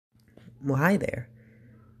Well, hi there.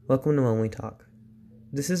 Welcome to When We Talk.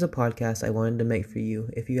 This is a podcast I wanted to make for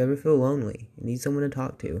you if you ever feel lonely and need someone to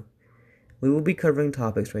talk to. We will be covering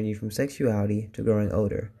topics ranging from sexuality to growing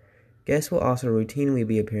older. Guests will also routinely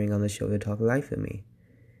be appearing on the show to talk life with me.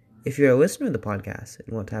 If you're a listener of the podcast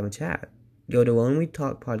and want to have a chat, go to When We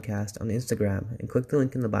Talk Podcast on Instagram and click the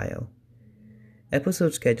link in the bio.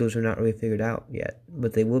 Episode schedules are not really figured out yet,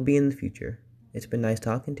 but they will be in the future. It's been nice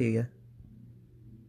talking to you.